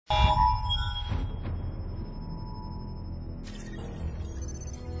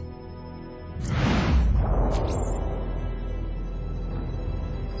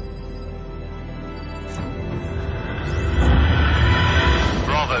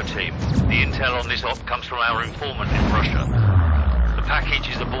team. The intel on this op comes from our informant in Russia. The package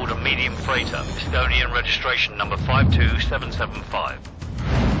is aboard a medium freighter, Estonian registration number 52775.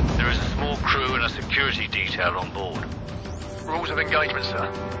 There is a small crew and a security detail on board. Rules of engagement, sir.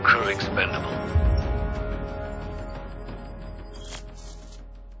 Crew expendable.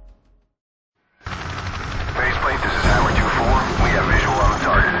 Faceplate, this is Hammer 2-4. We have visual on the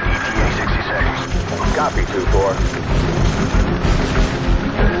target. ETA 60 seconds. Copy, 2-4.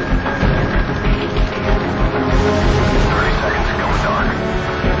 30 seconds, going dark.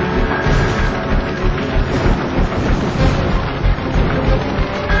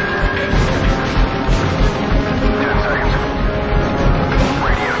 10 seconds.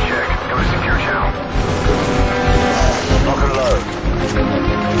 Radio check. Go to secure channel. Lock and load.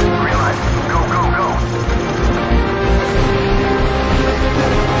 Green light. Go, go, go.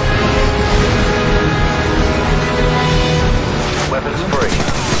 Weapons free.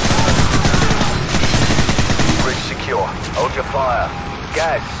 Bridge secure. Hold your fire.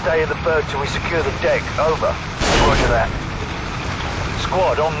 Gaz, stay in the bird till we secure the deck. Over. Roger that.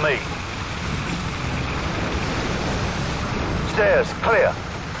 Squad, on me. Stairs, clear.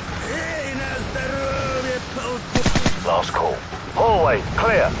 Last call. Hallway,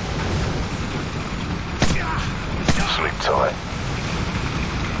 clear. Sleep tight.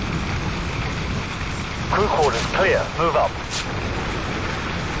 Crew quarters clear. Move up.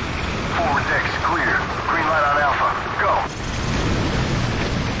 Forward decks clear. Green light on Alpha. Go.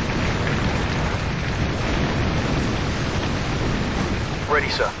 Ready,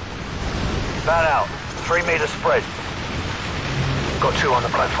 sir. Fan out. 3 meter spread. Got 2 on the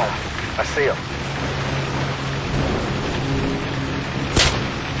platform. I see them.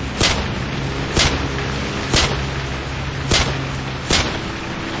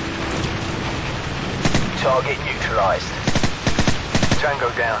 Target neutralized. Tango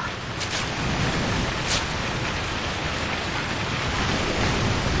down.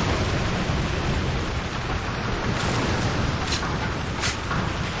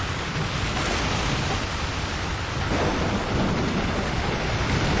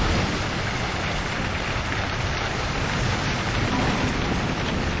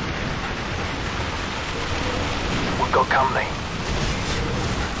 We've got company.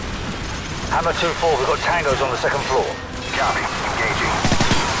 Hammer 2-4, we've got tangos on the second floor. Copy. Engaging.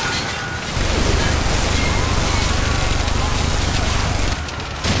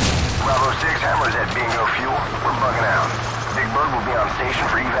 Bravo 6, Hammer's at bingo fuel. We're bugging out. Big Bird will be on station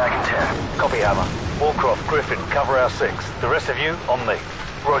for evac in 10. Copy, Hammer. Warcroft, Griffin, cover our 6. The rest of you, on me.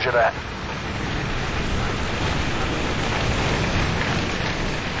 Roger that.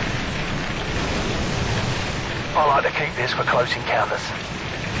 I like to keep this for close encounters.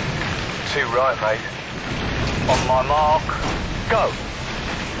 2 right, mate. On my mark, go.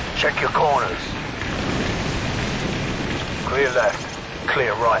 Check your corners. Clear left,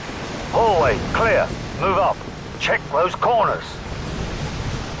 clear right. Hallway, clear. Move up. Check those corners.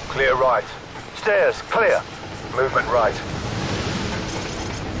 Clear right. Stairs, clear. Movement right.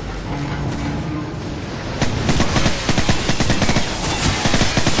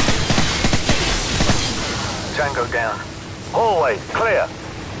 Tango down. Hallway, clear.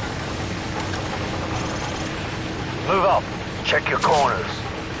 Move up. Check your corners.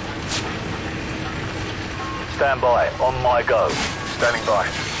 Stand by. On my go. Standing by.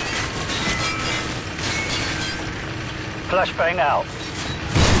 Flashbang out.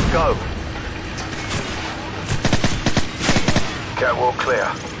 Go. Catwalk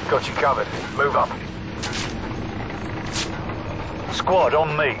clear. Got you covered. Move up. Squad,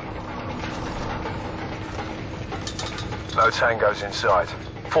 on me. No tangos inside.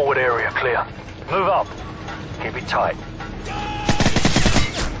 Forward area clear. Move up. Keep it tight.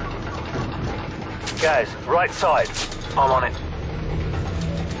 Guys, right side. I'm on it.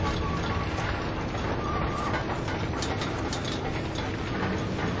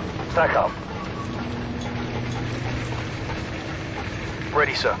 Stack up.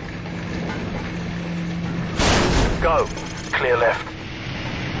 Ready, sir. Go. Clear left.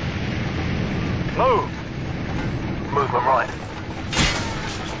 Move. Movement right.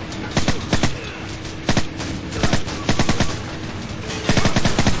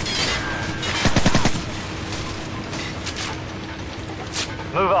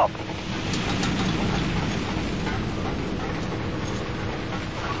 Move up.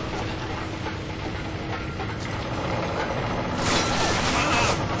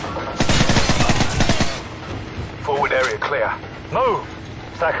 Forward area clear. Move.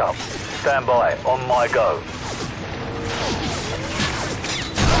 Stack up. Stand by. On my go.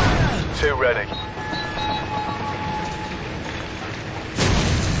 2 ready.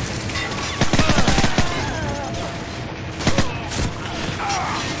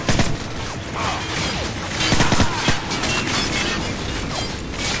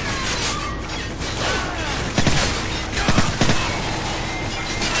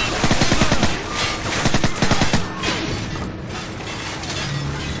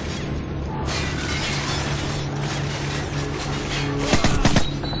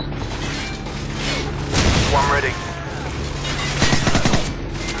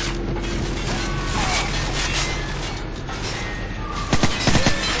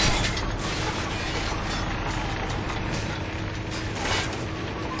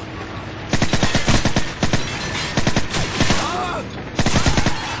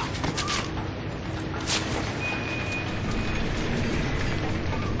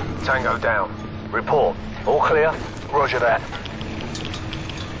 Tango down. Report. All clear? Roger that.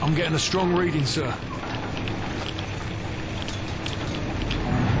 I'm getting a strong reading, sir.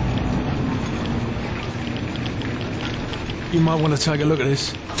 You might want to take a look at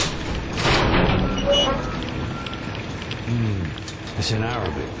this. It's in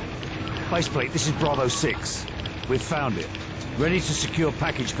Arabic. Faceplate, this is Bravo 6. We've found it. Ready to secure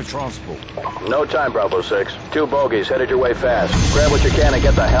package for transport. No time, Bravo 6. 2 bogies, headed your way fast. Grab what you can and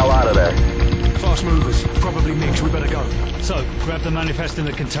get the hell out of there. Fast movers. Probably mixed. We better go. So, grab the manifest in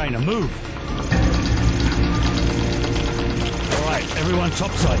the container. Move! Alright, everyone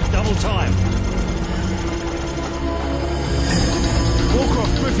topside. Double time.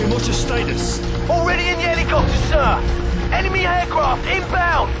 Warcraft Griffin, what's your status? Already in the helicopter, sir! Enemy aircraft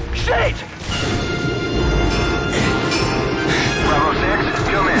inbound! Shit! Bravo 6,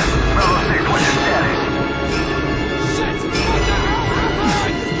 come in.